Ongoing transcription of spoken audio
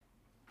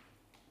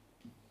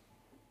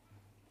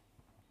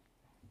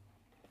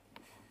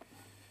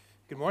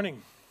Good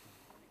morning.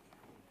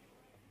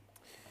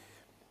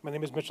 My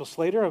name is Mitchell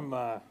Slater. I'm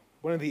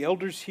one of the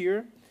elders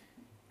here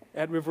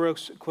at River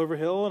Oaks Clover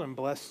Hill, and I'm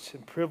blessed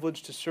and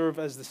privileged to serve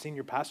as the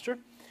senior pastor.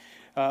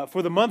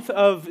 For the month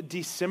of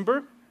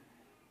December,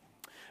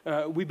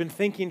 we've been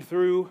thinking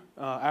through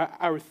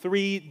our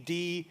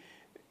 3D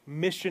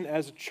mission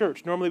as a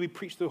church. Normally we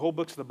preach through whole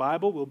books of the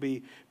Bible. We'll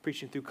be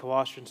preaching through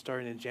Colossians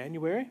starting in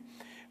January.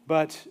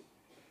 But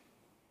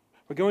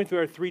we're going through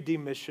our 3D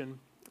mission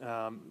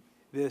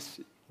this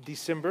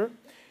December.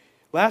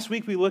 Last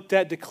week we looked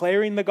at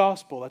declaring the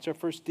gospel. That's our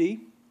first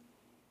D.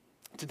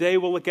 Today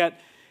we'll look at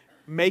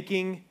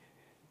making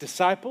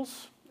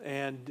disciples.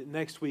 And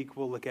next week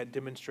we'll look at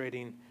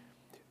demonstrating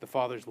the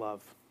Father's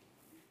love.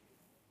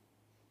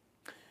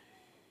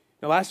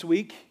 Now last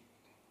week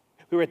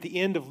we were at the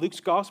end of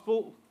Luke's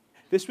gospel.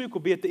 This week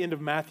we'll be at the end of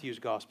Matthew's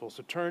gospel.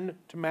 So turn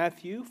to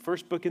Matthew,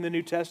 first book in the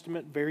New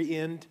Testament, very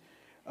end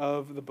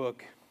of the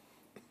book.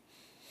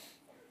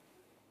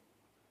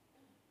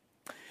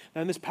 Now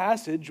in this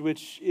passage,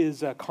 which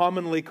is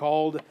commonly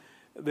called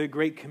the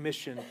Great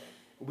Commission,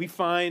 we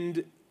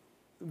find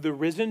the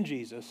risen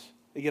Jesus.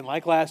 Again,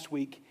 like last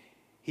week,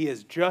 he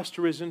has just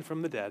risen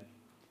from the dead,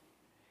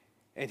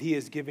 and he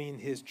is giving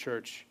his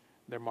church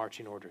their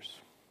marching orders.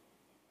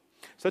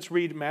 So let's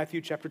read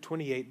Matthew chapter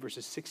 28,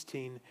 verses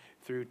 16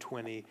 through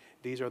 20.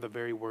 These are the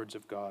very words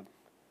of God.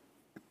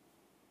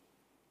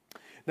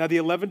 Now the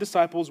 11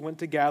 disciples went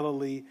to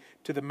Galilee,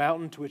 to the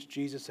mountain to which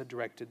Jesus had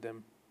directed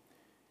them.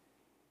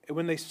 And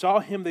when they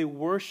saw him, they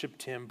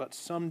worshipped him, but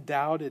some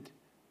doubted.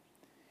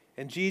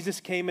 And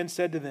Jesus came and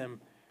said to them,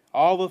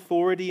 "All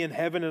authority in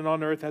heaven and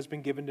on earth has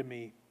been given to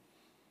me.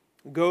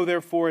 Go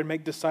therefore and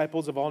make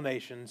disciples of all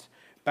nations,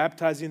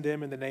 baptizing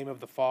them in the name of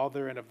the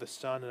Father and of the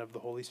Son and of the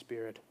Holy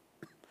Spirit,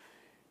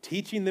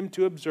 teaching them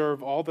to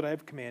observe all that I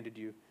have commanded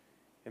you.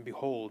 And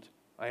behold,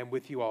 I am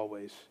with you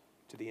always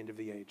to the end of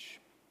the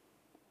age."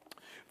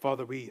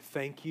 Father, we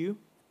thank you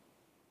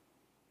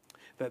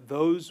that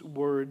those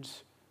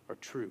words are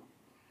true.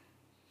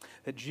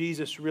 That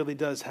Jesus really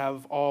does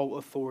have all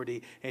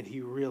authority, and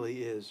he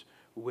really is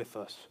with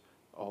us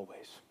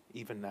always,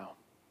 even now.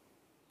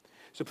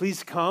 So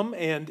please come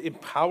and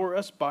empower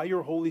us by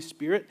your Holy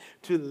Spirit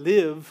to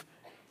live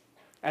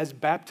as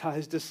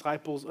baptized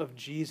disciples of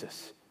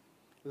Jesus.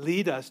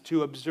 Lead us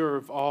to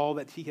observe all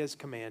that he has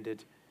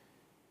commanded.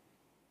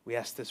 We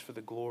ask this for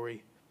the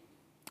glory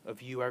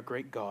of you, our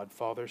great God,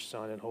 Father,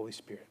 Son, and Holy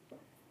Spirit.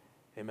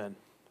 Amen.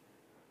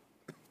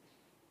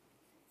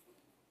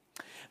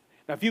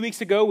 Now, a few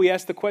weeks ago, we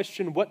asked the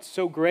question, what's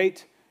so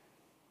great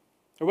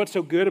or what's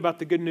so good about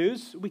the good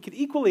news? We could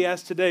equally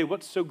ask today,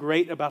 what's so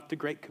great about the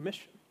Great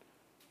Commission?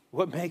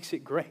 What makes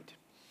it great?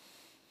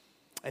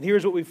 And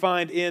here's what we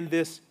find in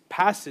this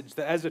passage,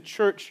 that as a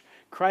church,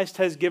 Christ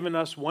has given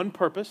us one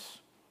purpose,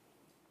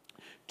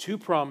 two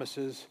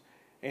promises,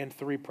 and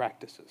three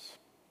practices.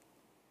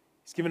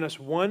 He's given us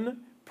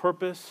one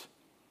purpose,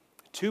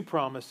 two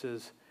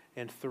promises,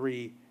 and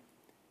three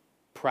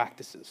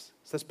practices.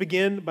 So let's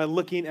begin by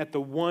looking at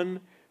the one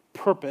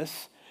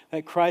purpose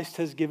that Christ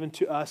has given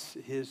to us,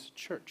 his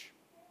church.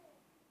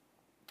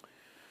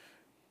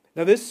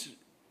 Now this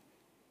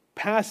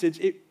passage,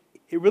 it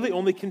really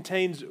only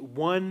contains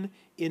one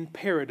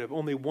imperative,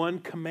 only one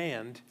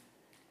command,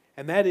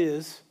 and that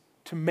is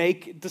to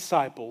make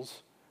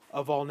disciples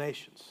of all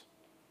nations.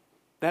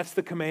 That's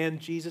the command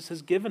Jesus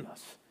has given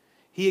us.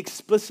 He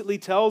explicitly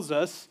tells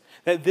us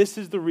that this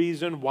is the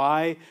reason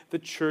why the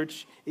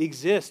church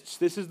exists.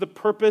 This is the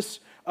purpose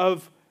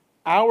of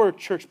our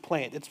church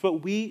plant. It's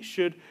what we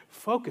should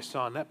focus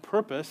on. That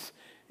purpose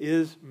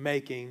is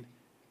making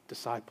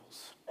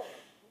disciples.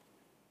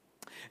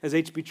 As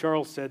H.B.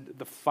 Charles said,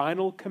 the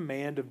final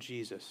command of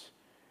Jesus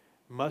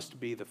must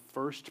be the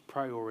first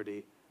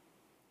priority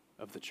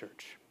of the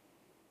church.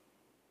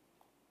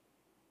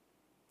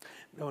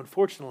 Now,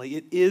 unfortunately,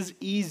 it is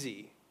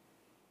easy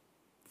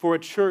for a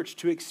church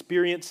to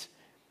experience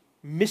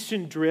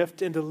mission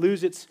drift and to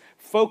lose its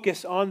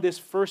focus on this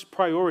first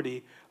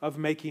priority of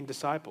making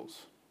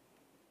disciples.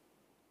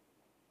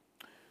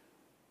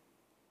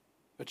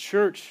 A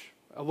church,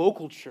 a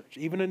local church,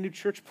 even a new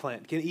church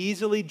plant, can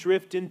easily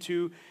drift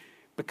into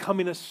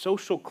becoming a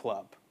social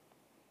club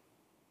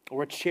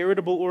or a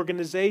charitable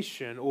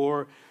organization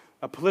or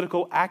a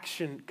political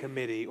action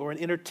committee or an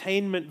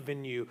entertainment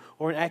venue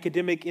or an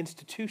academic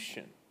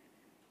institution.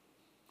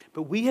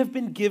 But we have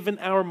been given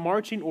our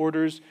marching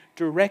orders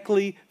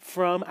directly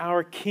from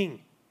our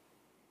King.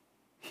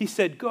 He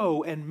said,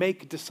 "Go and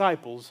make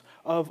disciples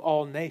of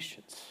all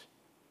nations."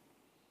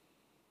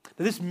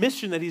 Now, this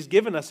mission that he's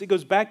given us, it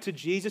goes back to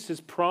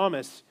Jesus'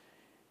 promise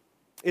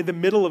in the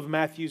middle of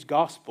Matthew's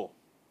gospel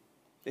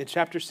in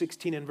chapter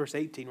 16 and verse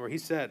 18, where he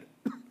said,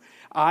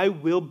 "I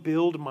will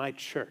build my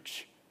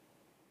church,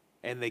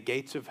 and the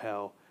gates of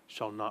hell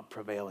shall not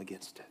prevail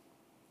against it."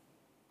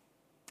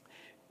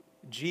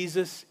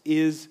 Jesus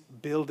is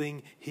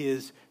building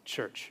his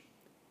church.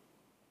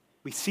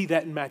 We see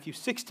that in Matthew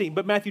 16,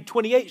 but Matthew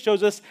 28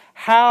 shows us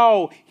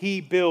how he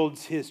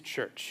builds his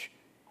church.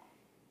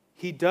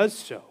 He does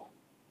so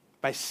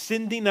by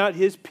sending out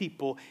his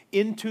people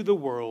into the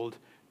world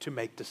to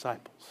make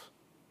disciples.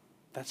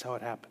 That's how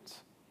it happens.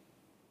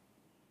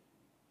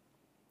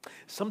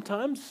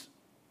 Sometimes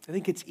I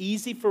think it's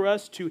easy for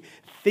us to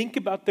think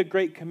about the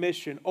Great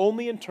Commission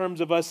only in terms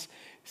of us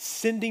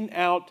sending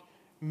out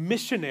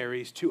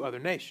missionaries to other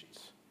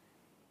nations.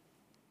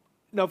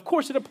 Now, of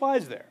course, it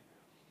applies there.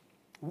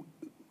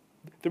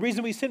 The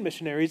reason we send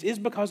missionaries is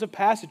because of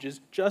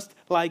passages just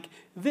like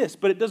this,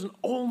 but it doesn't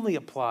only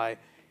apply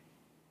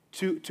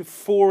to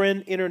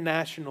foreign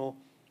international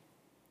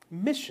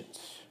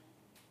missions.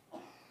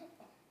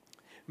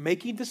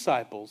 Making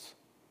disciples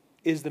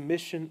is the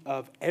mission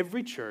of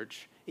every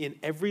church in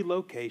every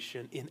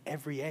location, in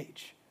every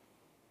age.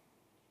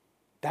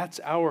 That's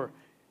our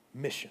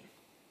mission.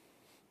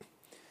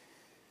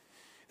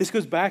 This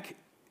goes back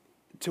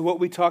to what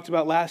we talked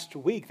about last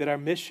week, that our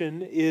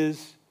mission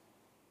is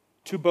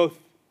to both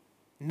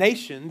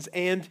nations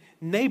and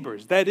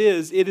neighbors. That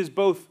is, it is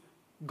both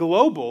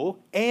global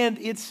and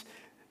it's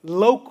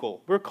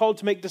local. We're called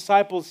to make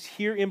disciples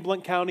here in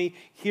Blount County,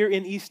 here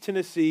in East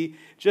Tennessee,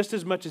 just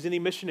as much as any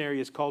missionary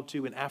is called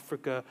to in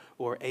Africa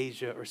or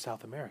Asia or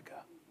South America.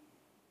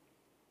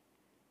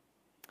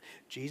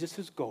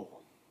 Jesus'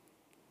 goal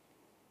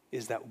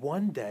is that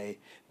one day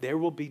there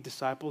will be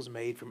disciples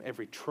made from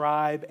every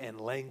tribe and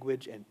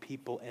language and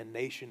people and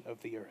nation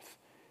of the earth.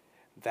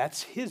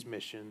 That's his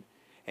mission,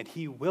 and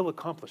he will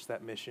accomplish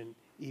that mission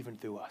even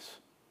through us.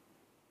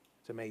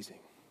 It's amazing.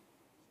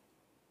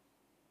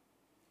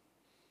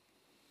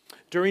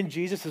 During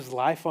Jesus'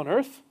 life on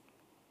earth,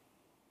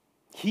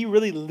 he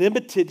really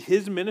limited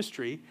his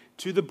ministry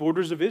to the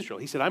borders of Israel.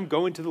 He said, I'm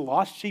going to the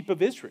lost sheep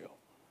of Israel.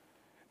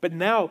 But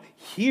now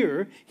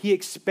here, he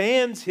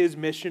expands his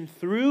mission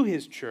through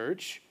his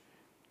church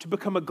to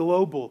become a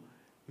global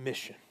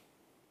mission.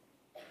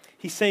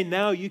 He's saying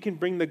now you can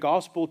bring the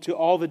gospel to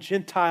all the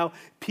Gentile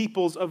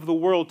peoples of the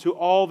world, to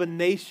all the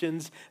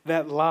nations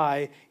that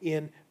lie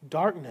in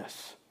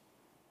darkness.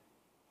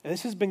 And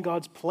this has been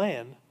God's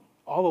plan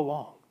all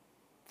along,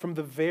 from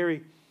the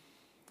very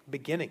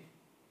beginning.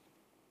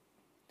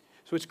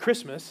 So it's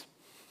Christmas.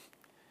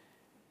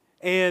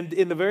 And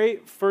in the very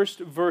first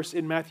verse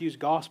in Matthew's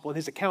gospel, in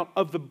his account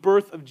of the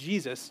birth of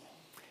Jesus,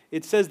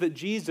 it says that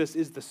Jesus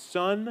is the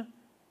son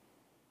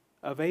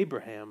of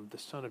Abraham, the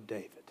son of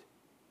David.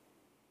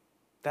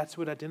 That's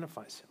what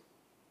identifies him.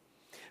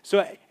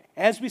 So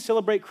as we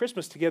celebrate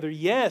Christmas together,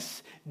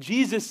 yes,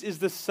 Jesus is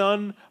the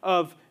son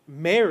of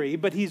Mary,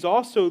 but he's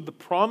also the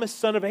promised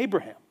son of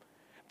Abraham,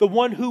 the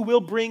one who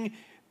will bring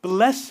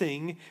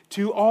blessing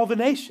to all the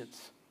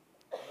nations.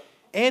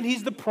 And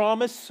he's the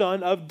promised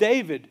son of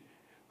David,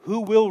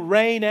 who will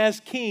reign as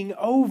king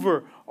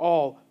over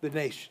all the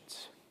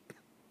nations.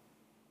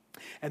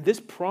 And this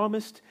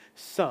promised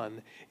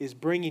son is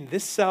bringing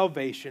this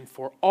salvation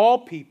for all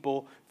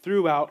people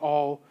throughout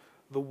all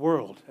the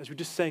world. As we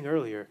just sang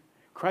earlier,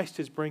 Christ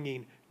is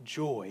bringing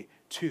joy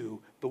to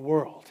the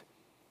world.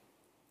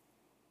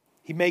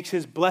 He makes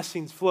his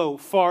blessings flow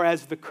far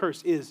as the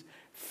curse is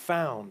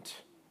found.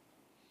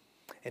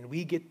 And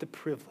we get the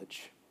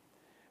privilege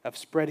of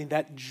spreading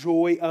that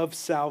joy of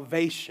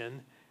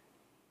salvation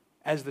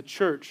as the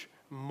church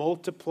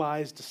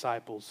multiplies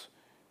disciples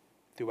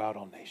throughout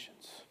all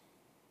nations.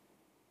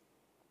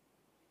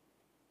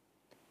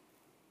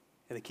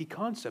 And the key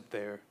concept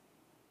there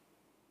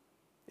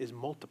is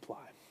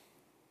multiply.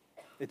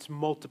 It's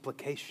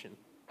multiplication.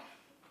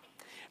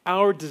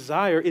 Our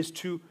desire is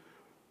to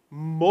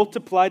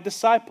multiply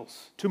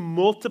disciples, to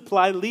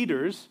multiply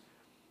leaders,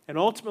 and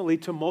ultimately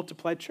to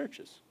multiply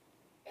churches.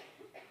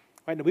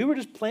 Right, now, we were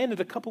just planning it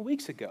a couple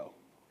weeks ago.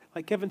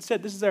 Like Kevin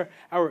said, this is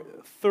our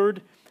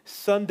third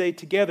Sunday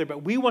together,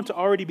 but we want to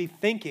already be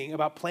thinking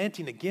about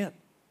planting again.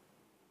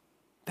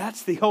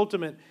 That's the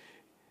ultimate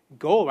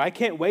goal. I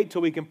can't wait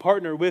till we can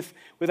partner with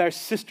our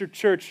sister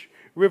church,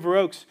 River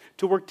Oaks,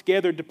 to work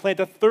together to plant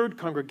a third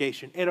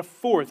congregation and a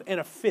fourth and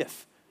a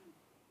fifth.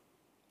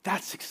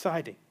 That's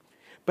exciting.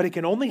 But it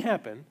can only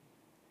happen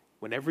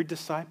when every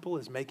disciple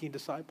is making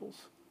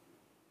disciples,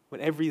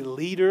 when every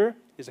leader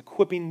is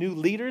equipping new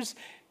leaders,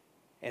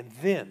 and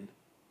then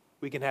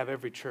we can have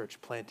every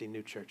church planting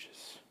new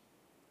churches.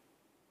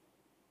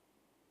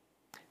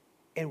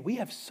 And we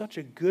have such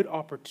a good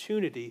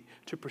opportunity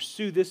to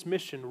pursue this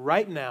mission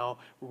right now,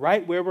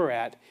 right where we're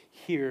at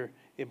here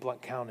in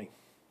Blount County.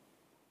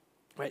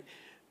 Right?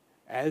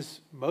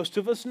 As most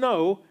of us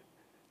know,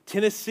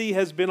 Tennessee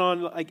has been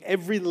on like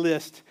every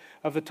list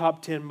of the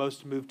top 10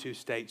 most moved to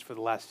states for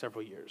the last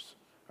several years.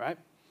 Right?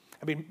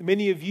 I mean,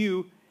 many of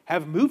you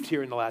have moved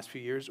here in the last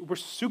few years. We're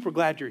super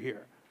glad you're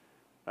here.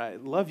 I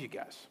love you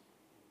guys.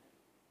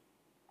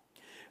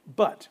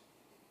 But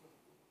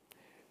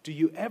do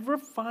you ever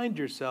find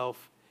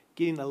yourself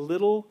getting a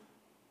little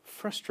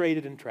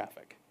frustrated in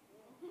traffic?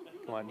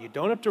 Come on, you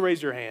don't have to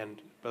raise your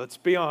hand, but let's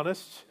be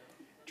honest.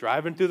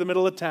 Driving through the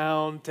middle of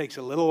town takes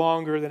a little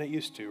longer than it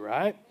used to,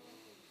 right?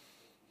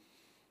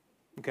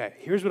 Okay,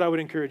 here's what I would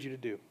encourage you to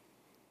do.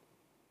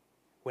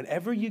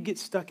 Whenever you get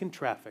stuck in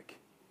traffic,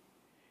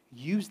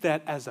 use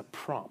that as a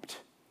prompt,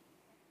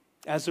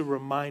 as a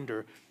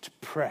reminder to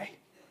pray.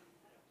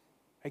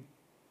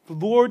 The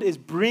Lord is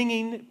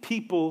bringing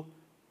people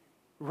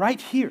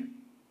right here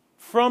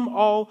from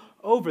all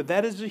over.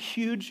 That is a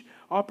huge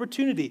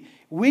opportunity.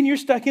 When you're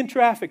stuck in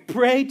traffic,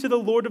 pray to the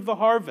Lord of the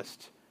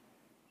harvest,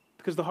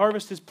 because the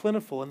harvest is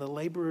plentiful and the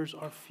laborers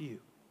are few.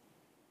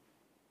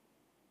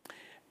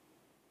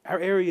 Our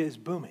area is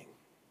booming,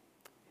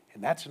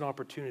 and that's an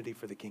opportunity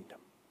for the kingdom.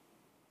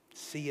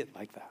 See it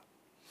like that.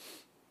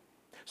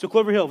 So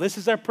Clover Hill, this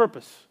is our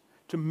purpose,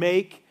 to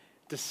make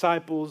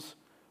disciples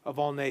of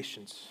all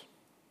nations.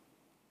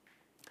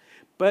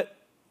 But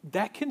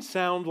that can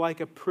sound like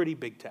a pretty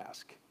big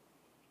task,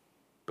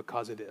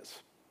 because it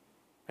is.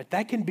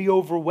 That can be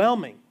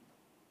overwhelming.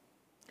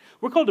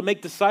 We're called to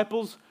make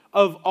disciples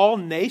of all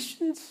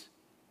nations.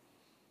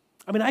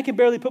 I mean, I can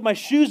barely put my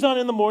shoes on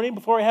in the morning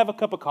before I have a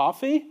cup of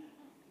coffee.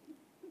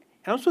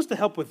 And I'm supposed to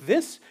help with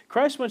this?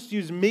 Christ wants to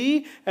use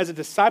me as a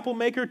disciple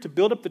maker to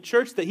build up the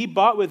church that he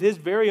bought with his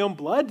very own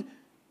blood?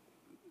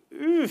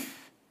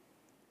 Oof.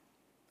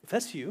 If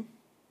that's you,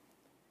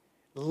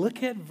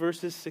 look at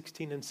verses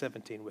 16 and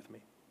 17 with me.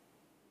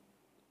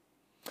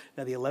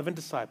 Now the 11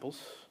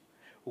 disciples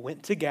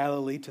went to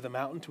Galilee, to the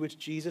mountain to which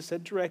Jesus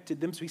had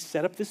directed them. So he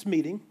set up this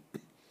meeting.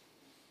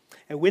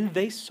 And when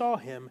they saw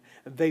him,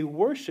 they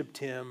worshiped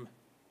him,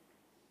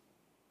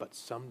 but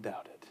some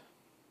doubted.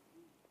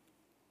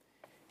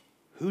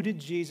 Who did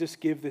Jesus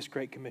give this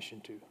great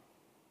commission to?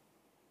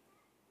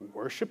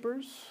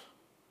 Worshipers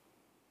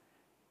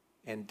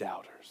and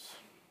doubters.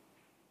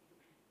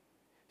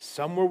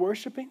 Some were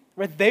worshiping,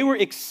 right? They were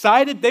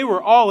excited, they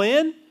were all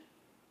in,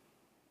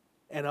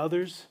 and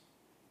others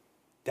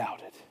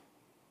doubted.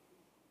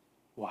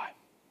 Why?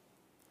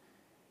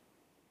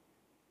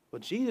 Well,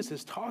 Jesus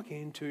is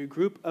talking to a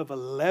group of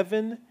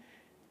 11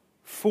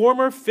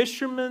 former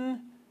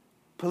fishermen,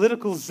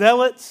 political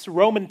zealots,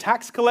 Roman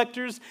tax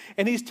collectors,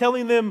 and he's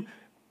telling them,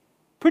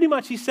 pretty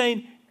much he's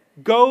saying,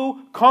 go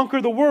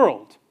conquer the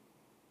world.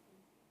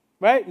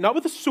 Right? Not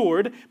with a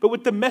sword, but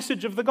with the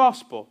message of the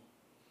gospel.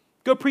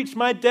 Go preach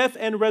my death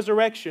and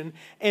resurrection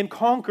and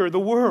conquer the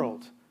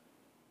world.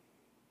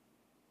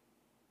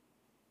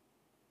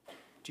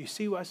 Do you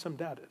see why some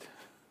doubted?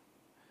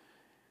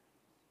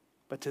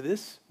 But to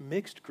this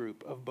mixed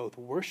group of both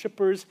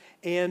worshipers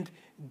and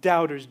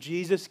doubters,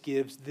 Jesus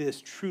gives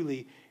this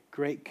truly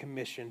great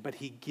commission, but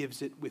he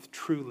gives it with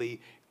truly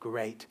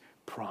great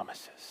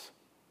promises.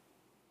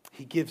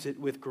 He gives it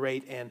with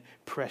great and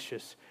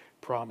precious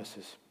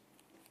promises.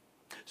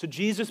 So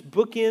Jesus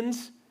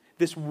bookends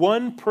this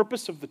one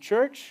purpose of the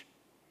church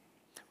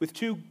with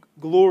two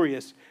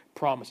glorious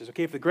promises.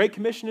 Okay, if the Great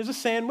Commission is a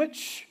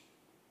sandwich,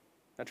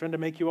 not trying to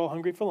make you all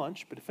hungry for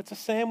lunch, but if it's a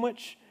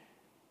sandwich,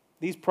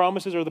 these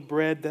promises are the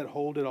bread that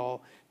hold it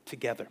all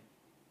together.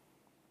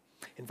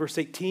 In verse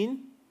 18,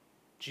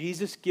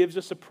 Jesus gives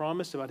us a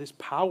promise about his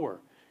power.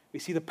 We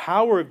see the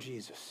power of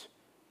Jesus.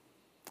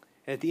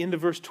 And at the end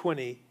of verse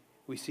 20,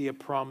 we see a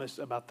promise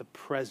about the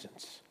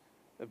presence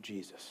of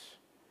Jesus.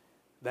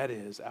 That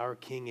is, our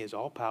King is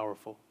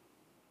all-powerful,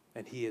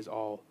 and he is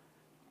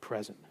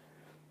all-present.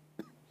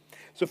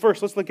 So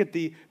first, let's look at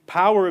the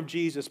power of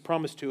Jesus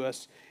promised to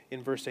us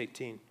in verse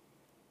 18.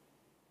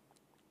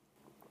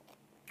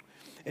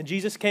 And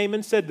Jesus came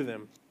and said to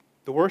them,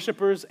 the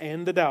worshipers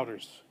and the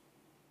doubters,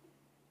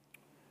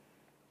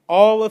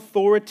 all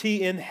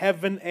authority in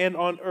heaven and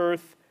on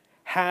earth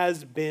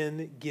has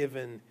been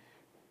given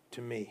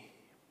to me.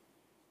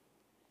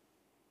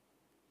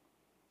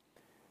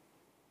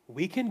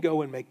 We can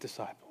go and make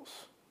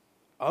disciples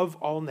of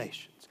all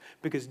nations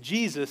because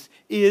Jesus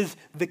is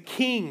the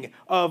King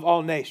of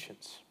all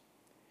nations.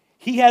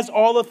 He has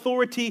all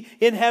authority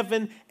in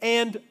heaven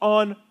and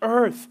on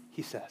earth,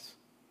 he says.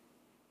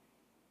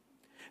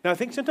 Now, I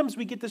think sometimes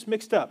we get this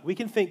mixed up. We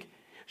can think,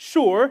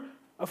 sure,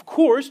 of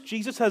course,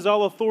 Jesus has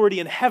all authority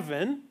in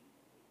heaven,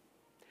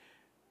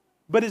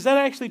 but is that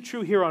actually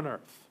true here on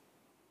earth?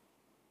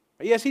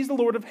 Yes, he's the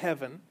Lord of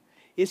heaven.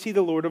 Is he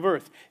the Lord of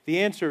earth? The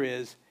answer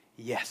is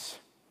yes.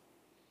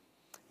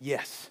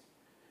 Yes.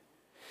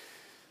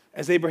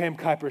 As Abraham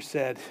Kuyper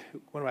said,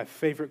 one of my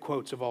favorite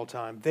quotes of all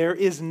time, there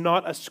is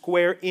not a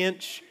square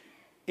inch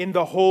in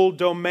the whole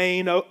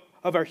domain of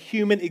our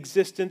human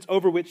existence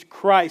over which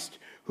Christ,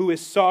 who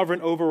is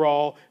sovereign over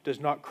all, does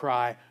not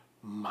cry,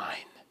 mine.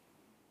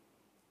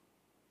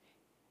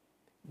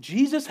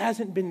 Jesus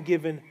hasn't been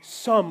given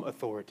some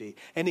authority,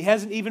 and he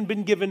hasn't even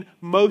been given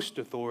most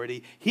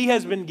authority. He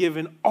has been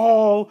given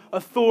all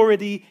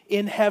authority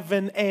in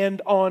heaven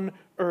and on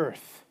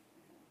earth.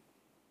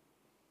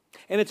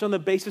 And it's on the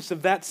basis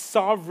of that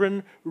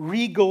sovereign,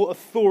 regal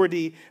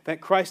authority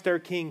that Christ our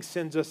King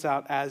sends us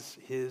out as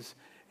his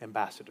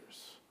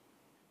ambassadors.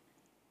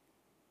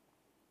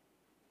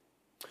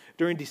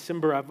 During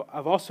December,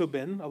 I've also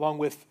been, along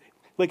with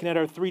looking at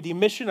our 3D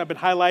mission, I've been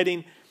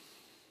highlighting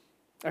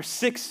our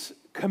 6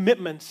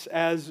 commitments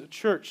as a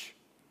church.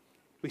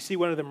 We see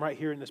one of them right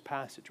here in this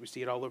passage. We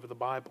see it all over the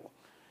Bible.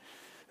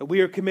 That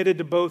we are committed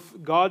to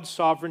both God's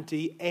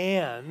sovereignty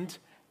and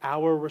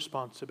our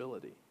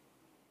responsibility.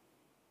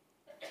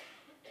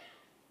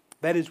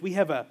 That is, we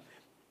have a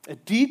A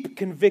deep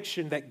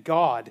conviction that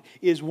God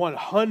is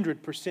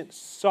 100%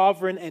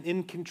 sovereign and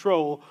in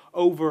control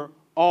over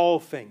all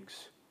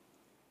things.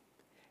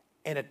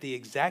 And at the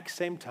exact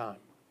same time,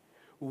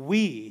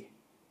 we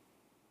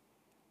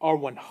are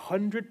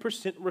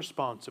 100%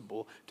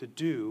 responsible to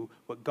do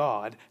what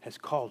God has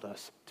called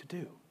us to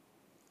do.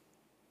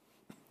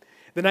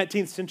 The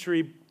 19th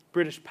century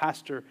British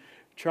pastor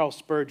Charles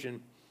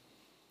Spurgeon,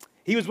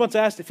 he was once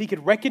asked if he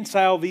could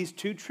reconcile these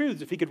two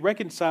truths, if he could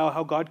reconcile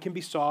how God can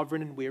be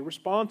sovereign and we are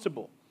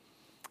responsible.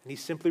 And he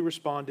simply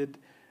responded,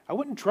 I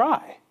wouldn't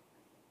try.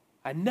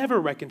 I never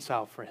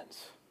reconcile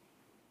friends.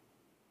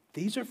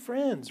 These are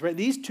friends, right?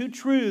 These two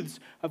truths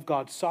of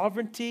God's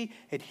sovereignty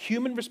and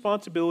human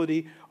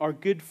responsibility are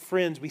good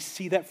friends. We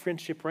see that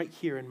friendship right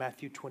here in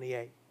Matthew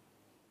 28.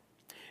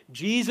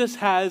 Jesus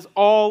has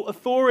all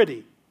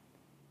authority.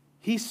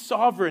 He's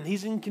sovereign.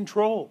 He's in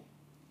control.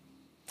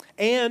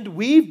 And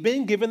we've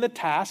been given the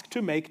task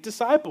to make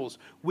disciples.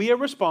 We are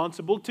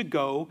responsible to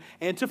go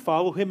and to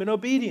follow him in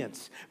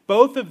obedience.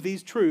 Both of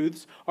these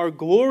truths are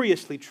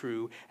gloriously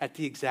true at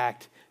the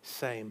exact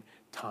same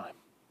time.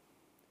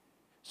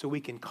 So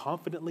we can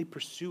confidently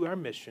pursue our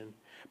mission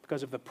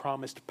because of the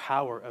promised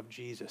power of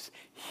Jesus.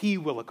 He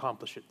will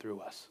accomplish it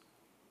through us.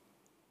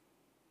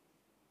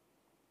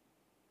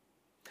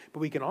 But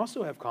we can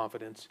also have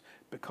confidence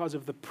because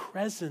of the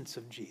presence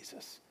of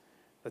Jesus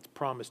that's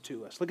promised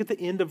to us. Look at the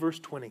end of verse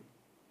 20.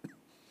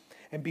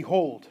 And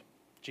behold,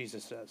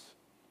 Jesus says.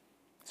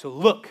 So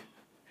look,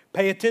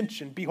 pay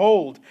attention.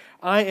 Behold,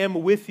 I am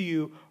with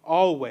you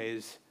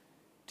always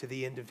to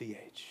the end of the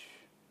age.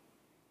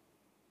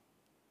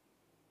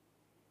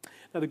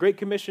 Now, the Great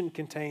Commission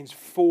contains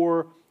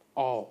 4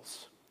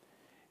 alls.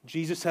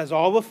 Jesus has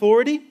all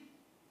authority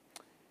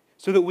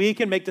so that we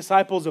can make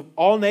disciples of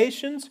all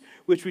nations,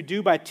 which we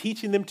do by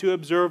teaching them to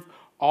observe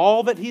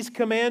all that he's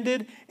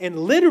commanded. And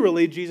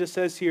literally, Jesus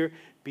says here,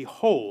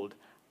 behold,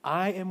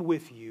 I am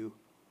with you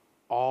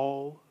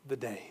all the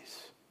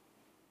days.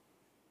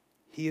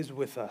 He is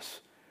with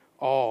us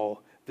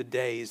all the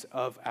days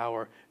of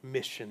our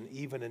mission,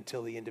 even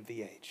until the end of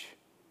the age.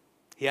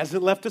 He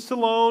hasn't left us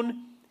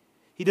alone.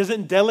 He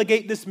doesn't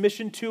delegate this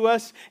mission to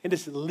us and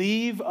just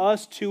leave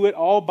us to it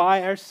all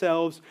by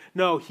ourselves.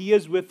 No, he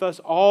is with us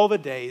all the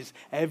days,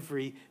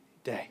 every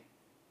day.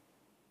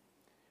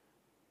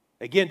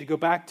 Again, to go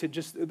back to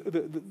just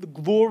the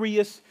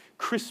glorious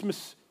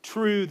Christmas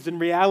truths and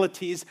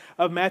realities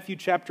of Matthew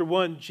chapter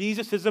 1,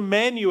 Jesus is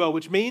Emmanuel,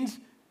 which means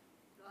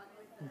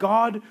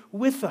God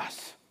with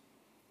us.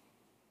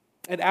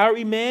 And our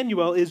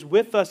Emmanuel is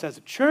with us as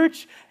a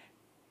church.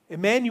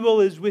 Emmanuel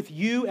is with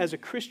you as a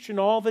Christian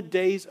all the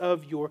days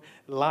of your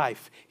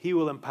life. He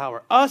will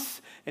empower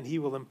us and he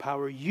will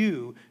empower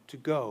you to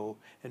go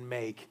and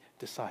make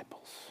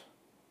disciples.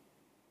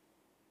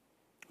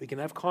 We can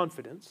have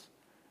confidence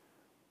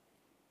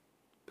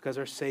because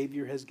our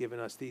Savior has given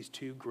us these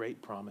 2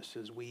 great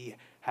promises. We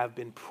have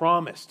been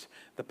promised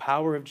the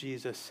power of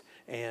Jesus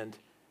and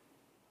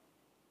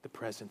the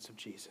presence of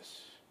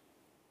Jesus.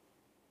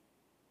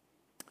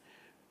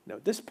 Now,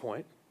 at this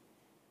point,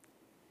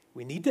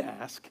 we need to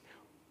ask,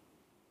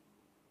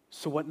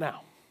 so what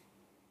now?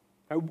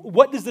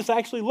 What does this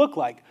actually look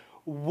like?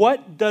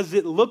 What does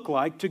it look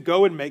like to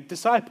go and make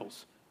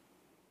disciples?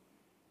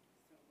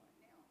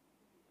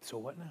 So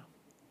what now?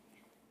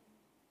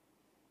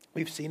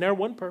 We've seen our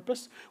one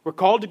purpose. We're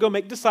called to go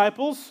make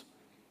disciples.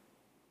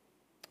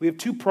 We have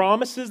 2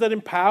 promises that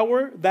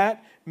empower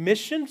that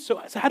mission.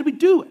 So how do we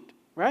do it,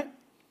 right?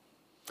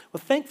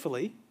 Well,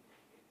 thankfully,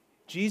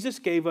 Jesus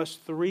gave us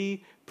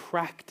 3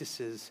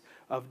 practices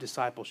of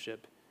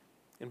discipleship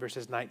in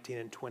verses 19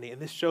 and 20.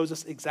 And this shows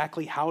us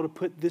exactly how to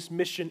put this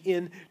mission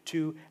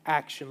into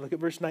action. Look at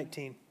verse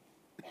 19.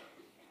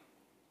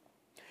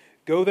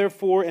 Go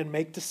therefore and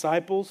make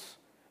disciples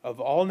of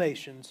all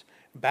nations,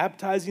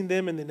 baptizing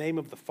them in the name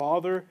of the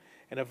Father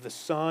and of the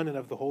Son and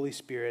of the Holy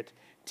Spirit,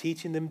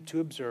 teaching them to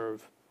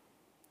observe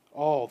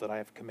all that I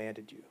have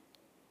commanded you.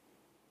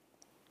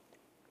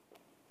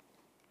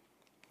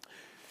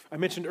 I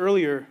mentioned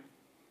earlier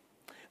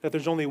that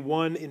there's only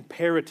one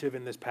imperative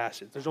in this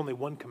passage. There's only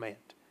one command.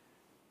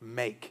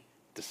 Make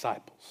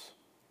disciples.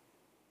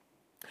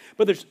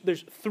 But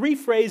there's 3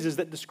 phrases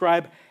that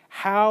describe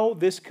how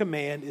this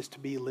command is to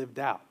be lived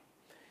out.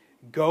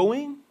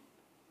 Going,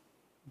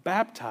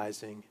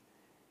 baptizing,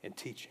 and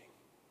teaching.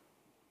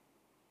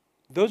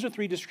 Those are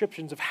 3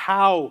 descriptions of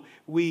how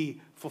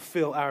we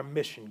fulfill our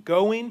mission.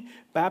 Going,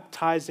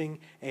 baptizing,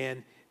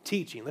 and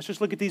teaching. Let's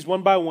just look at these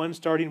one by one,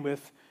 starting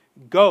with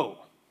go.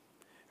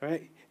 All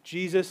right?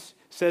 Jesus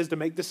says to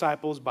make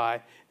disciples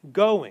by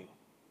going.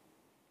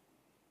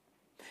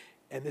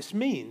 And this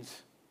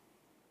means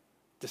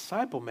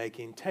disciple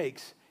making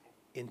takes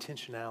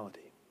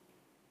intentionality.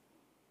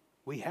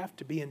 We have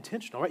to be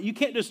intentional, right? You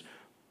can't just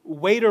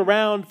wait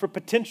around for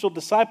potential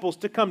disciples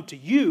to come to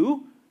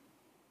you.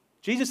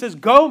 Jesus says,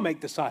 go make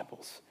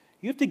disciples.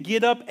 You have to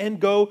get up and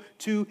go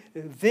to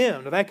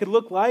them. Now, that could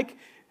look like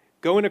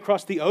going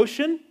across the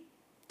ocean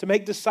to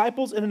make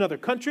disciples in another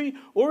country,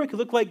 or it could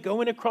look like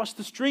going across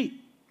the street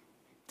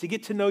to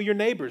get to know your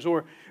neighbors,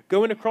 or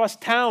going across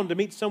town to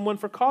meet someone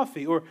for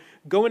coffee, or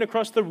going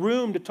across the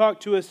room to talk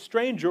to a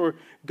stranger, or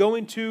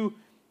going to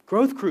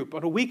growth group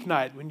on a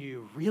weeknight when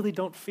you really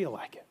don't feel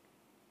like it.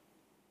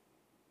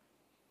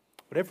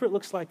 Whatever it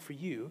looks like for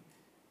you,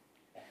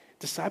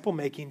 disciple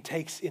making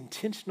takes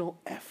intentional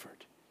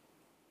effort.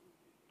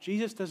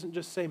 Jesus doesn't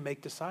just say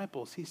make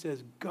disciples. He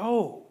says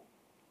go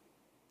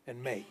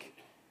and make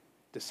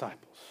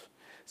disciples.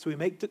 So we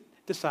make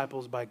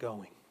disciples by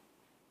going.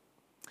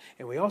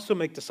 And we also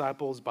make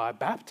disciples by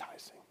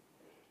baptizing.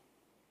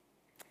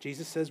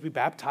 Jesus says we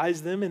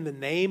baptize them in the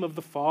name of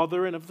the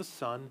Father and of the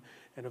Son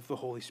and of the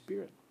Holy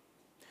Spirit.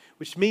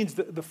 Which means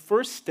that the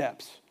first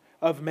steps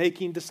of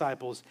making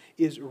disciples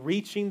is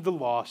reaching the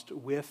lost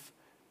with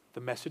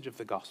the message of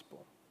the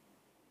gospel.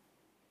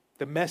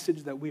 The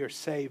message that we are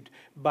saved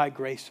by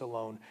grace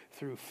alone,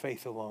 through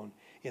faith alone,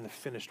 in the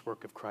finished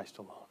work of Christ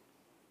alone.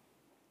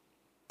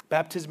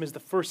 Baptism is the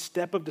first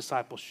step of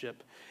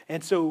discipleship.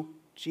 And so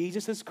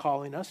Jesus is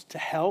calling us to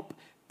help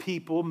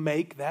people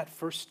make that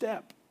first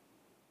step.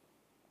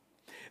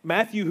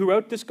 Matthew, who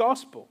wrote this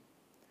gospel,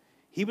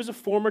 he was a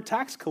former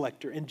tax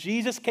collector. And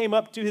Jesus came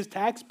up to his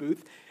tax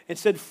booth and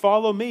said,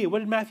 "Follow me." What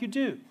did Matthew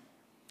do?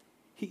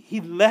 He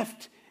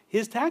left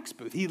his tax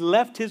booth. He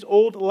left his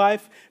old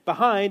life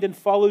behind and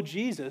followed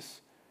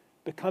Jesus,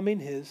 becoming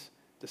his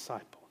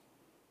disciple.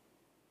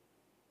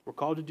 We're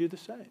called to do the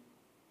same.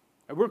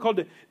 We're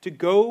called to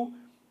go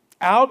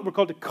out. We're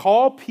called to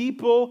call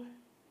people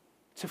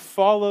to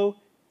follow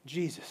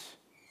Jesus.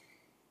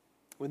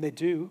 When they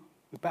do,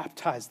 we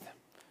baptize them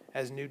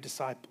as new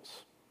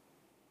disciples.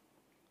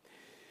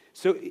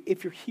 So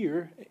if you're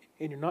here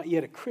and you're not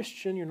yet a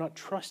Christian, you're not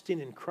trusting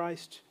in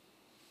Christ,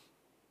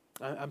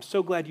 I'm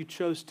so glad you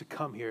chose to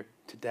come here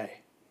today.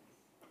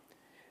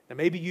 Now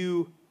maybe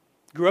you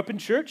grew up in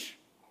church,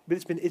 but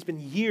it's been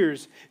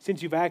years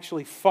since you've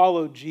actually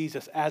followed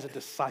Jesus as a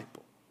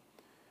disciple.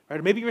 Right?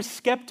 Or maybe you're a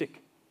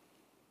skeptic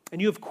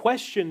and you have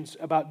questions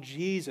about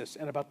Jesus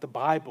and about the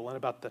Bible and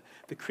about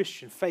the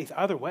Christian faith.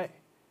 Either way,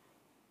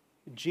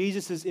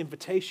 Jesus'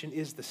 invitation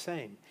is the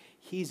same.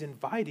 He's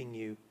inviting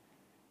you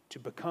to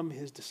become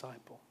his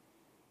disciple.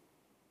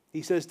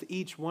 He says to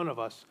each one of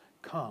us,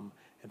 "Come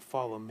and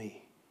follow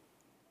me."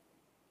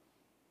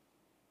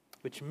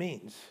 Which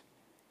means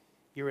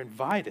you're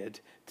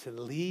invited to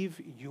leave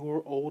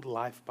your old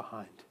life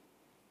behind.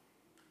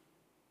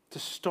 To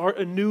start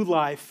a new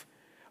life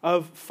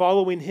of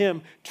following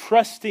him,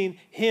 trusting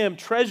him,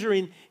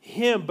 treasuring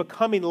him,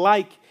 becoming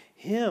like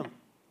him.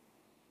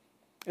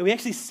 And we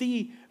actually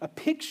see a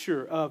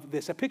picture of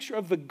this, a picture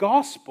of the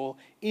gospel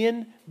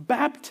in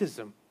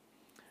baptism.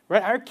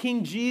 Right? Our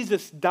King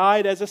Jesus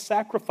died as a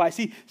sacrifice.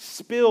 He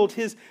spilled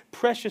his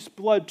precious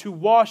blood to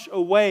wash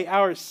away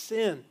our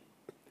sin.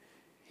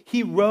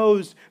 He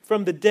rose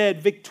from the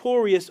dead,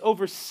 victorious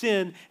over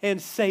sin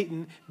and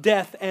Satan,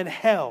 death and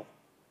hell.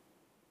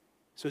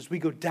 So as we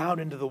go down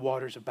into the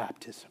waters of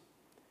baptism,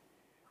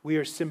 we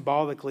are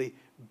symbolically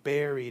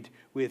buried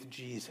with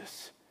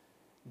Jesus,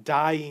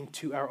 dying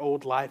to our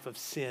old life of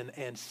sin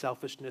and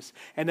selfishness.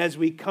 And as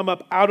we come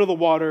up out of the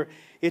water,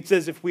 it's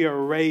as if we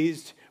are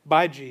raised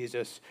by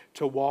Jesus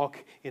to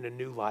walk in a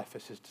new life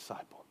as his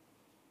disciple.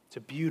 It's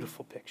a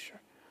beautiful picture.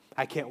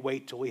 I can't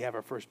wait till we have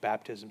our first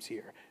baptisms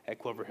here at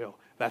Clover Hill.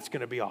 That's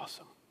going to be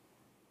awesome.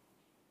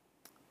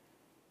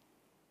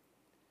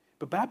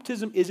 But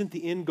baptism isn't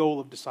the end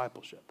goal of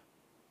discipleship.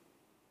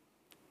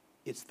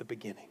 It's the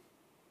beginning.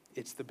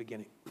 It's the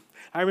beginning.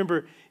 I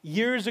remember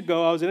years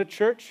ago, I was in a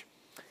church,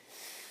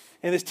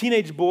 and this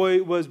teenage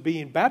boy was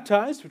being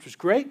baptized, which was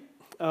great.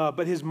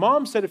 But his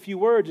mom said a few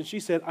words, and she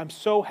said, "I'm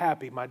so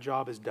happy my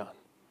job is done."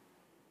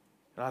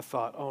 And I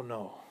thought, oh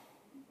no.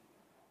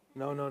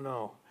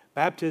 No.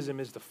 Baptism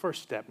is the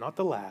first step, not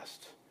the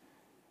last.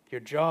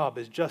 Your job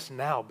is just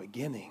now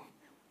beginning.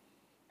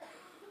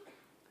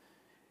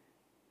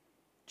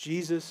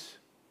 Jesus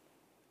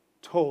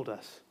told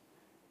us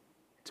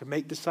to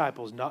make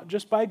disciples, not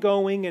just by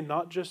going and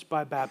not just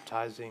by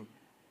baptizing,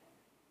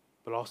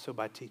 but also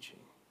by teaching.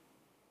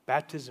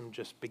 Baptism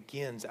just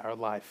begins our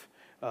life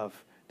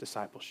of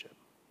discipleship.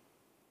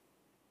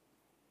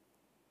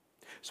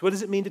 So what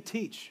does it mean to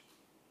teach?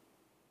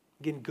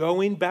 Again,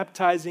 going,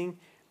 baptizing,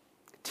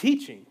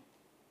 teaching.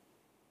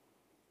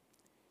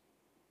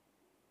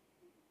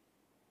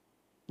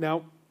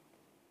 Now,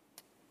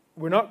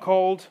 we're not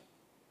called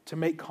to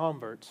make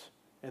converts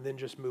and then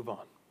just move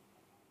on.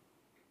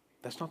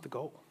 That's not the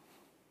goal.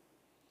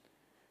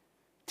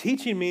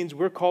 Teaching means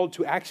we're called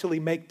to actually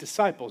make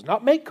disciples.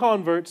 Not make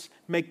converts,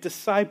 make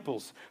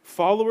disciples.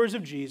 Followers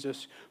of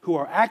Jesus who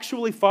are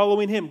actually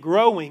following him,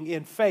 growing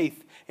in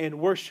faith and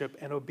worship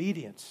and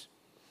obedience.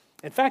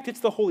 In fact, it's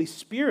the Holy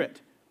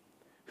Spirit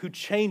who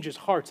changes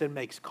hearts and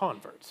makes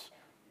converts.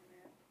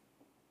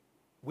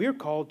 We're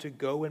called to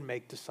go and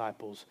make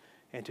disciples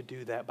and to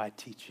do that by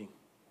teaching.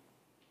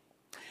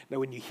 Now,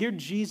 when you hear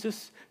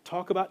Jesus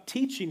talk about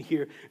teaching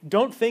here,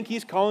 don't think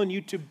he's calling you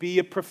to be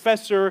a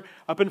professor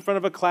up in front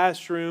of a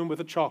classroom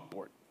with a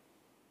chalkboard.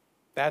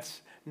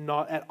 That's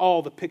not at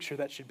all the picture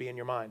that should be in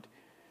your mind.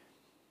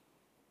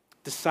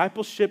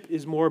 Discipleship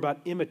is more about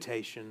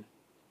imitation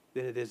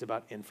than it is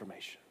about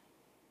information.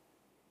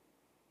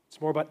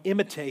 It's more about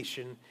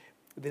imitation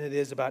than it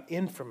is about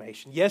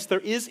information. Yes, there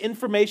is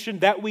information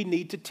that we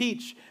need to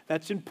teach.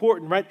 That's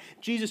important, right?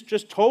 Jesus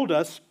just told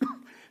us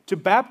to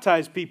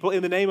baptize people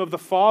in the name of the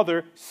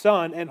Father,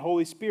 Son, and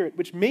Holy Spirit,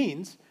 which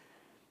means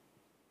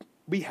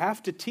we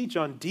have to teach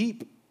on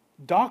deep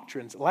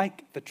doctrines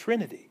like the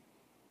Trinity.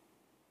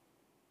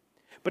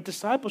 But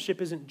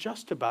discipleship isn't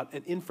just about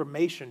an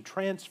information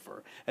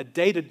transfer, a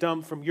data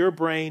dump from your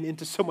brain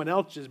into someone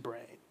else's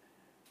brain.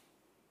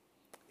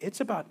 It's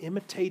about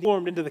imitating,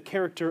 formed into the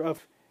character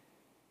of,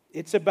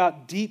 it's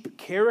about deep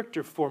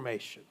character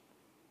formation,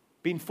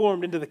 being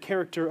formed into the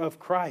character of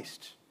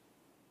Christ.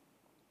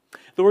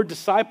 The word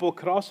disciple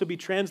could also be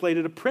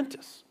translated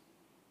apprentice.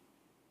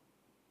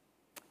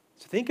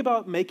 So think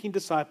about making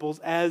disciples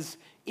as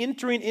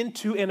entering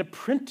into an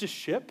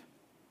apprenticeship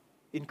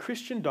in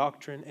Christian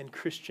doctrine and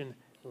Christian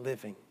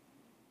living.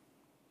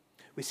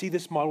 We see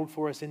this modeled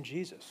for us in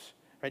Jesus.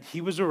 Right?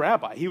 He was a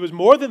rabbi. He was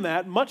more than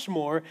that, much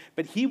more,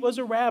 but he was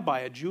a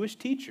rabbi, a Jewish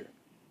teacher.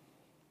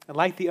 And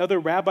like the other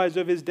rabbis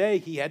of his day,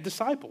 he had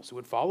disciples who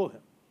would follow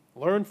him,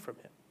 learn from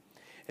him.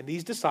 And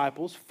these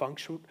disciples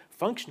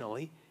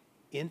functionally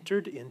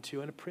entered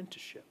into an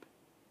apprenticeship.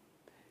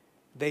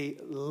 They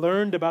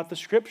learned about the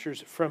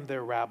scriptures from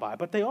their rabbi,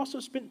 but they also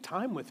spent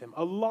time with him,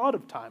 a lot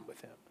of time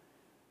with him.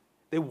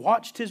 They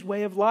watched his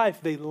way of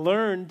life. They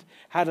learned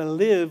how to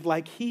live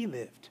like he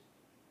lived.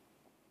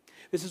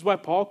 This is why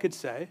Paul could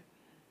say,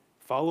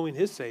 following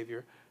his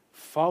Savior,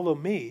 follow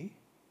me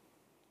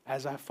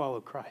as I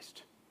follow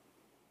Christ.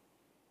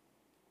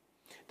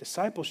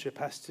 Discipleship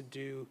has to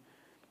do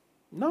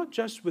not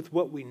just with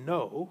what we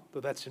know, though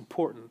that's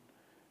important,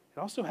 it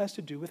also has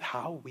to do with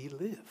how we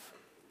live.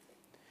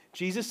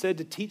 Jesus said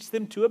to teach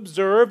them to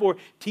observe or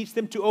teach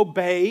them to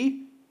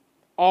obey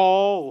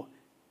all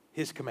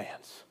his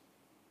commands.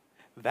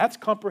 That's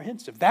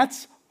comprehensive.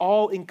 That's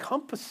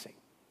all-encompassing.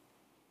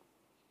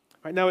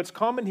 Right now, it's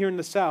common here in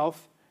the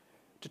South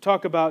to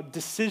talk about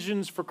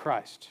decisions for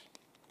Christ.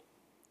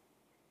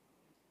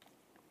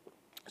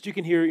 So you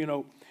can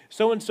hear,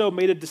 so-and-so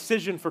made a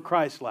decision for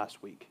Christ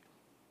last week.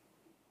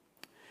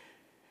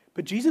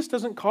 But Jesus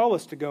doesn't call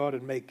us to go out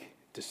and make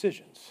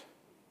decisions.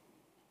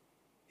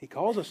 He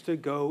calls us to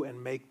go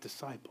and make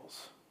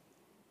disciples.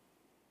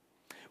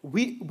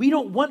 We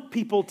don't want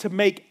people to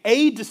make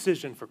a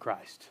decision for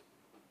Christ.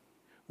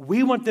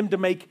 We want them to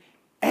make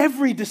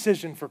every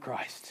decision for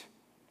Christ.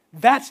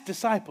 That's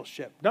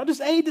discipleship. Not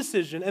just a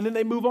decision and then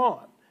they move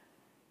on.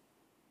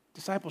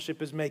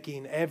 Discipleship is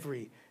making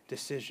every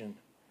decision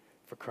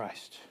for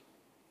Christ.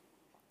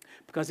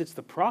 Because it's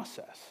the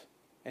process,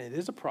 and it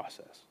is a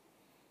process,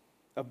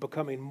 of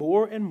becoming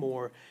more and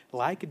more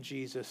like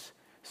Jesus,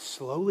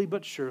 slowly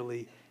but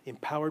surely,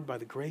 empowered by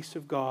the grace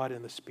of God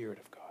and the Spirit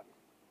of God.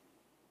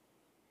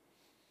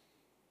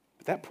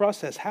 But that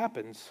process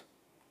happens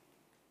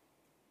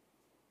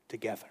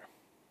together.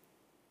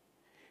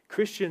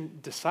 Christian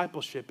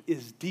discipleship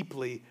is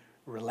deeply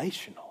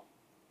relational.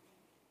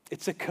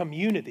 It's a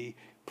community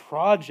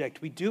project.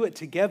 We do it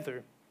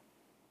together.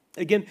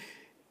 Again,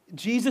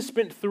 Jesus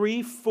spent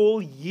 3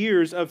 full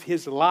years of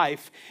his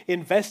life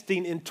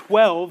investing in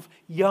 12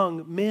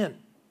 young men.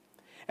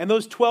 And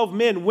those 12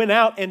 men went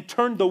out and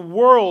turned the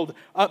world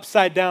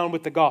upside down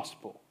with the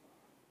gospel.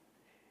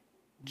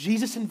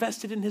 Jesus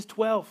invested in his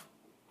 12.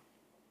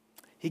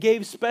 He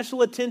gave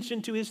special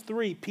attention to his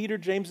 3, Peter,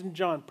 James, and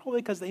John,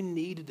 probably because they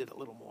needed it a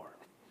little more.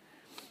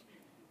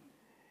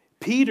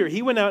 Peter,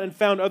 he went out and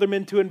found other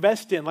men to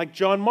invest in, like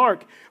John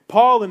Mark.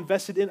 Paul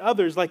invested in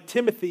others, like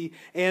Timothy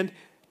and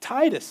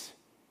Titus.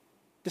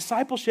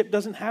 Discipleship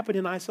doesn't happen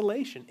in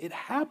isolation. It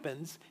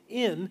happens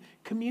in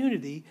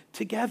community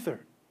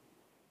together.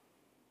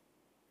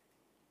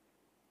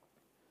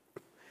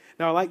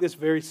 Now, I like this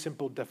very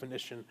simple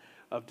definition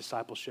of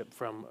discipleship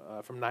from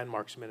 9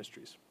 Marks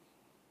Ministries.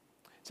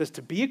 It says,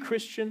 to be a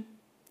Christian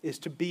is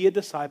to be a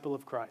disciple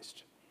of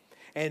Christ.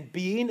 And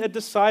being a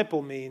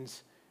disciple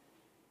means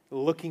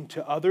looking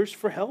to others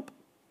for help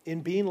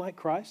in being like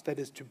Christ, that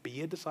is to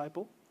be a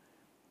disciple,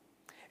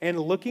 and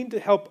looking to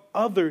help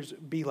others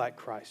be like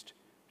Christ,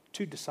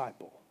 to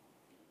disciple.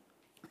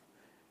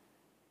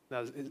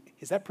 Now,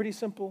 is that pretty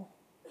simple?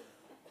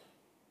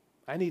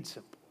 I need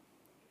simple.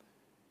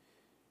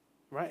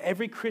 Right?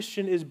 Every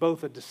Christian is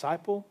both a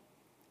disciple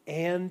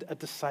and a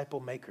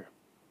disciple maker.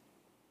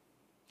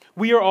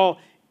 We are all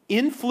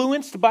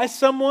influenced by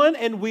someone,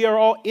 and we are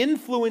all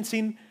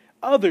influencing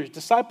others.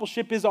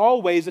 Discipleship is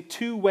always a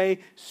two-way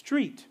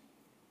street.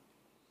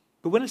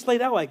 But when it's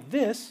laid out like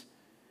this,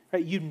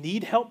 right, you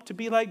need help to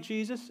be like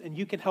Jesus, and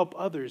you can help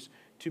others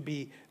to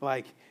be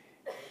like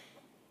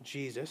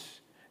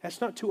Jesus. That's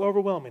not too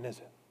overwhelming, is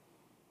it?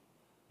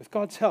 With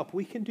God's help,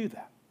 we can do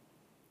that.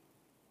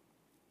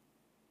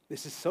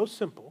 This is so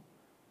simple,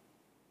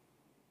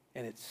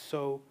 and it's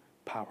so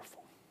powerful.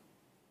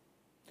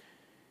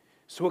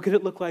 So what could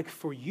it look like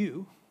for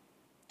you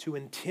to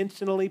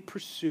intentionally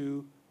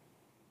pursue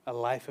a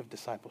life of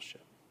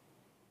discipleship?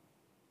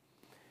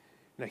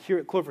 Now, here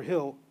at Clover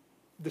Hill,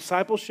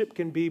 discipleship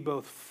can be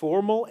both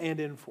formal and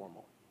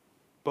informal.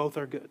 Both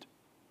are good.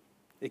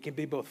 It can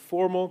be both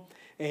formal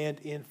and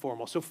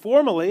informal. So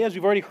formally, as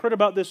we've already heard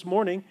about this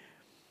morning,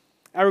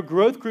 our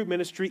growth group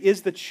ministry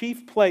is the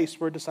chief place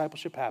where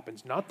discipleship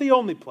happens. Not the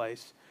only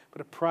place,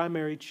 but a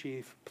primary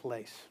chief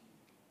place.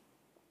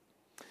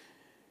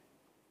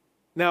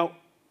 Now,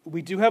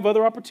 we do have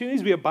other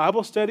opportunities. We have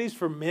Bible studies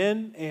for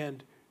men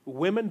and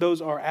women.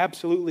 Those are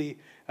absolutely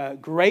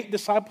great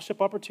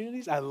discipleship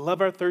opportunities. I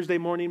love our Thursday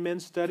morning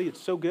men's study.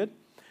 It's so good.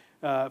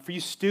 For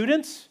you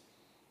students,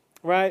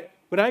 right?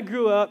 When I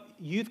grew up,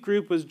 youth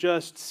group was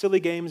just silly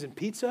games and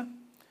pizza.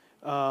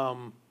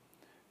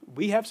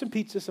 We have some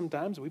pizza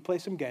sometimes. We play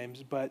some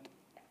games. But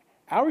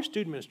our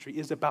student ministry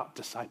is about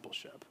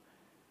discipleship.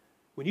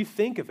 When you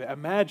think of it,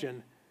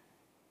 imagine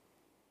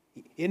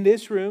in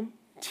this room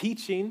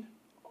teaching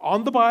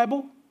on the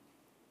Bible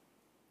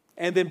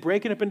and then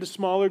breaking up into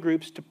smaller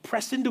groups to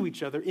press into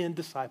each other in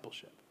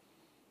discipleship.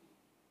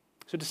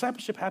 So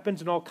discipleship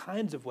happens in all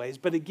kinds of ways.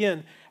 But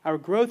again, our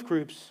growth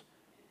groups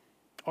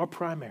are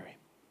primary.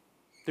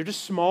 They're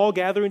just small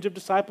gatherings of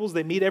disciples.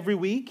 They meet every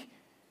week,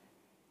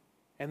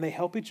 and they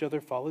help each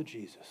other follow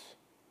Jesus.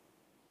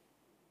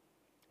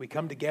 We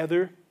come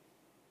together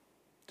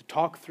to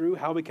talk through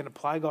how we can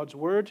apply God's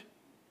word.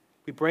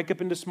 We break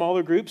up into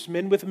smaller groups,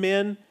 men with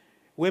men,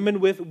 women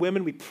with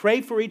women. We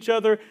pray for each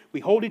other. We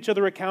hold each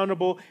other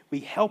accountable. We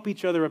help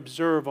each other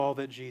observe all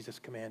that Jesus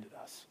commanded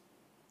us.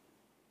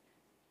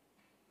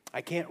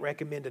 I can't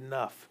recommend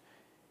enough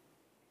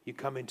you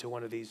come into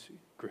one of these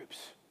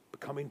groups,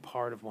 becoming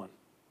part of one,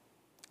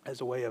 as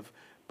a way of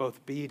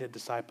both being a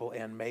disciple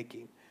and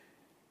making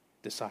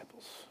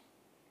disciples.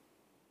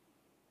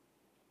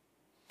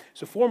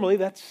 So formally,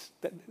 that's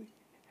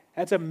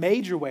a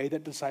major way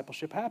that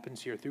discipleship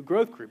happens here, through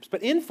growth groups.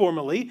 But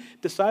informally,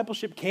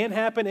 discipleship can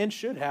happen and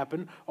should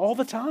happen all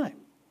the time.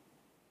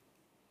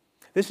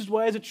 This is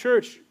why as a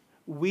church,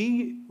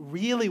 we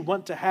really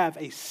want to have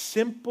a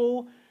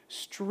simple,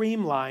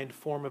 streamlined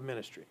form of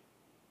ministry.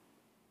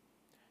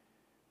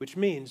 Which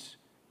means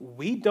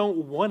we don't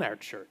want our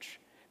church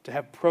to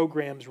have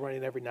programs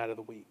running every night of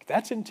the week.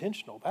 That's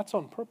intentional. That's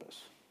on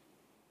purpose.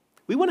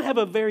 We want to have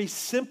a very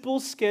simple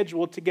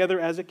schedule together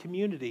as a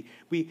community.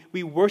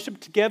 We worship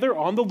together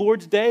on the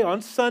Lord's Day,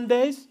 on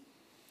Sundays,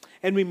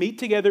 and we meet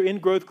together in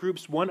growth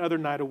groups one other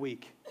night a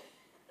week.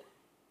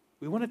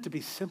 We want it to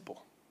be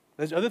simple.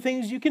 There's other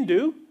things you can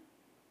do,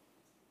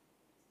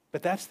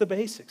 but that's the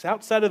basics.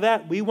 Outside of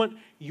that, we want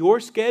your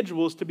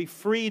schedules to be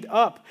freed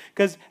up.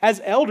 Because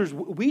as elders,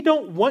 we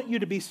don't want you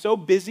to be so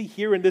busy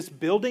here in this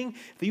building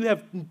that you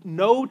have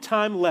no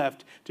time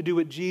left to do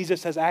what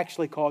Jesus has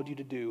actually called you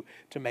to do,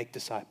 to make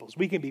disciples.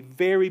 We can be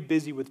very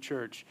busy with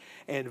church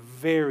and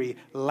very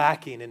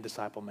lacking in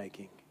disciple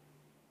making.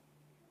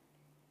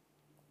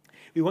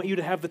 We want you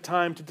to have the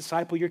time to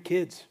disciple your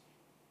kids,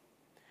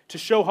 to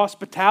show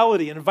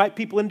hospitality and invite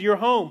people into your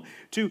home,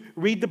 to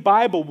read the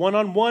Bible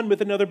one-on-one with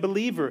another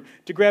believer,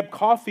 to grab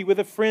coffee with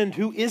a friend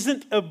who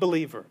isn't a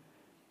believer.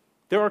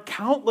 There are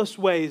countless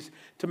ways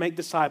to make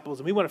disciples,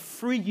 and we want to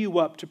free you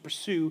up to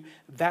pursue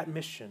that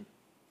mission.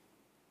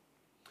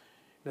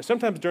 Now,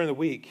 sometimes during the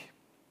week,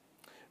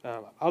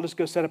 I'll just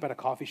go set up at a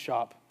coffee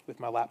shop with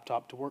my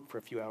laptop to work for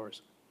a few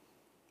hours.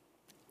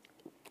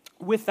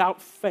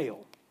 Without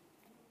fail,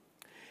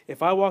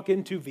 if I walk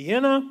into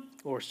Vienna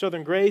or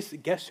Southern Grace,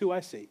 guess who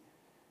I see?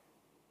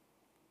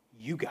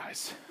 You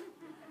guys.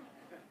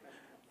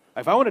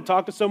 If I want to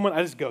talk to someone,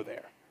 I just go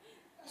there.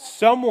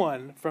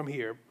 Someone from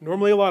here,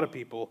 normally a lot of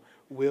people,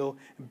 will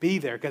be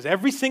there. Because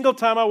every single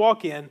time I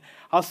walk in,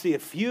 I'll see a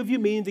few of you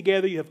meeting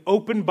together. You have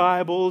open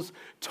Bibles,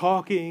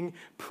 talking,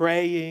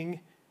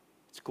 praying.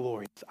 It's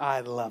glorious.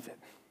 I love it.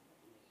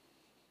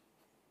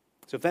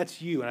 So if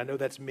that's you, and I know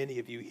that's many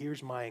of you,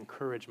 here's my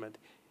encouragement.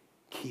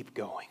 Keep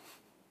going.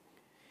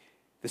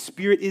 The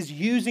Spirit is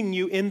using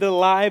you in the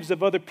lives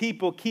of other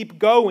people. Keep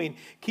going.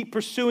 Keep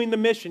pursuing the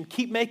mission.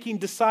 Keep making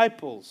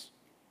disciples.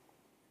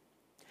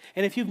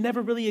 And if you've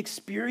never really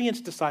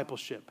experienced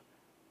discipleship,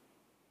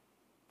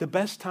 the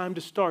best time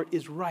to start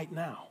is right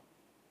now.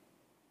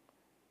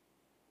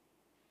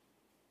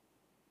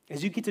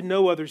 As you get to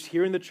know others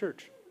here in the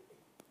church,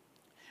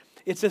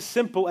 it's as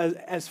simple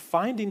as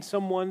finding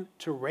someone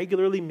to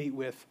regularly meet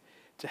with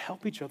to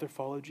help each other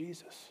follow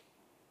Jesus.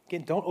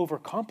 Again, don't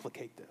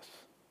overcomplicate this.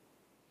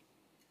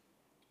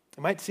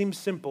 It might seem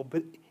simple,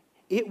 but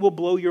it will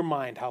blow your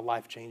mind how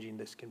life-changing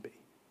this can be.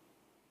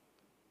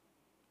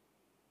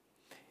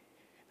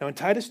 Now in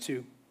Titus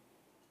 2,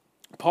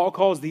 Paul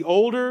calls the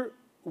older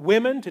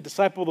women to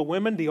disciple the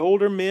women, the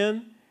older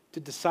men to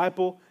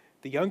disciple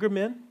the younger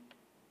men.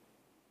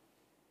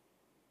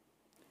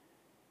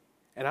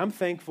 And I'm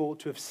thankful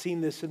to have seen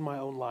this in my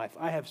own life.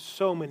 I have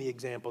so many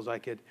examples I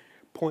could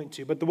point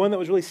to, but the one that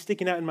was really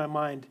sticking out in my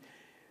mind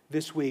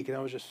this week, and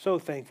I was just so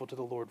thankful to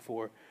the Lord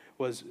for,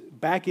 was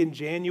back in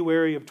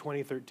January of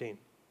 2013.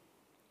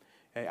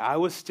 I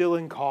was still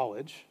in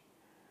college.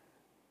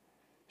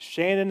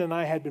 Shannon and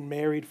I had been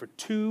married for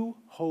 2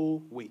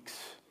 whole weeks.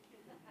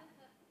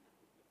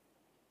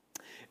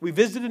 We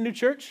visited a new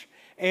church,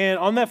 And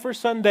on that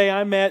first Sunday,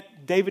 I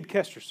met David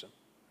Kesterson.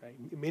 Right?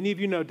 Many of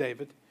you know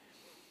David.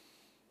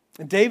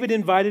 And David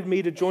invited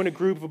me to join a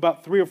group of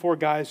about 3 or 4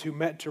 guys who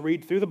met to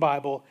read through the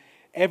Bible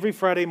every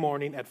Friday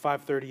morning at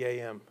 5:30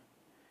 a.m.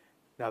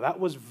 Now, that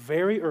was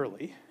very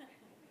early,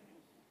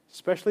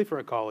 especially for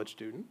a college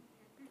student.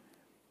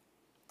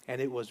 And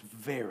it was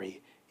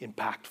very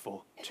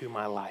impactful to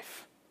my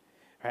life.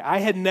 Right? I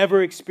had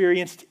never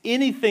experienced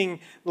anything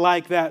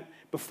like that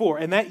before.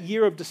 And that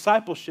year of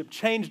discipleship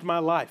changed my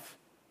life.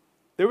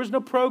 There was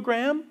no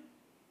program.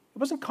 It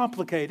wasn't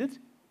complicated.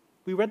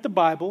 We read the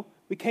Bible.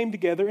 We came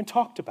together and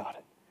talked about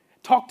it.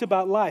 Talked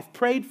about life.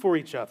 Prayed for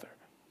each other.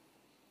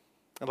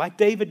 And like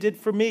David did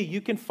for me,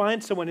 you can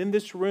find someone in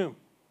this room.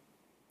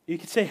 You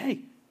can say,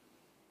 hey,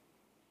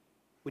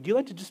 would you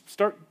like to just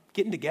start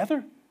getting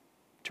together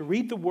to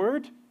read the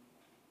Word?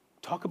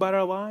 Talk about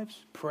our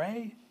lives?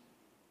 Pray?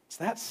 It's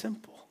that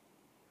simple.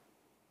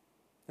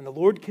 And the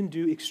Lord can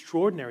do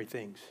extraordinary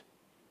things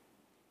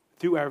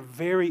through our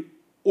very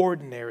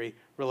ordinary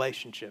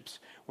relationships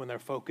when they're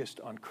focused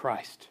on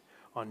Christ,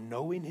 on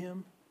knowing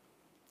Him,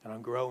 and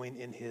on growing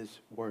in His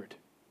Word.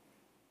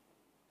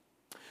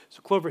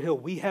 So Clover Hill,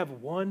 we have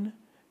one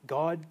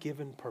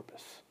God-given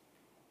purpose: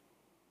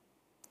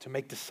 to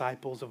make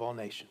disciples of all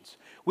nations.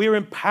 We are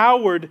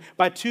empowered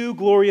by 2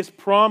 glorious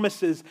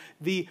promises,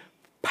 the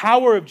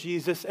power of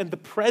Jesus and the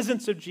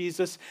presence of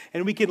Jesus,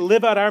 and we can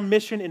live out our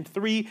mission in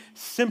 3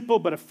 simple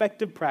but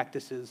effective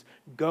practices: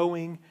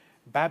 going,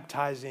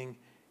 baptizing,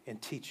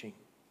 and teaching.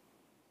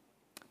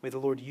 May the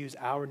Lord use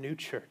our new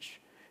church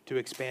to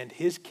expand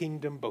His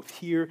kingdom both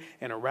here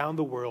and around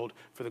the world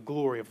for the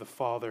glory of the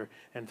Father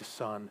and the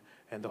Son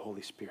and the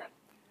Holy Spirit.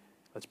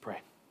 Let's pray.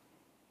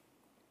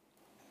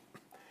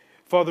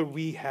 Father,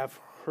 we have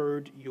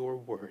heard your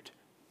word.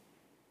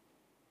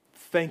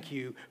 Thank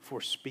you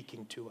for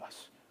speaking to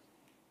us.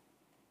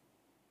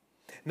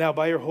 Now,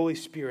 by your Holy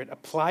Spirit,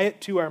 apply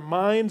it to our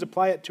minds,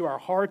 apply it to our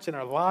hearts and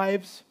our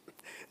lives.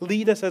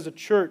 Lead us as a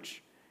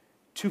church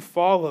to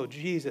follow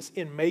Jesus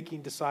in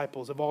making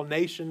disciples of all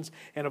nations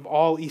and of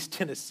all East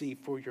Tennessee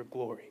for your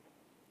glory.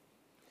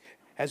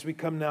 As we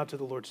come now to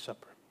the Lord's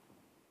Supper,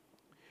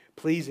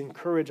 please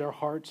encourage our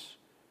hearts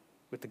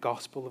with the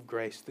gospel of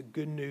grace, the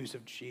good news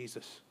of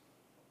Jesus.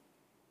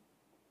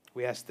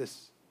 We ask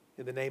this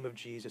in the name of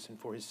Jesus and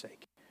for His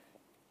sake.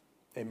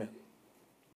 Amen.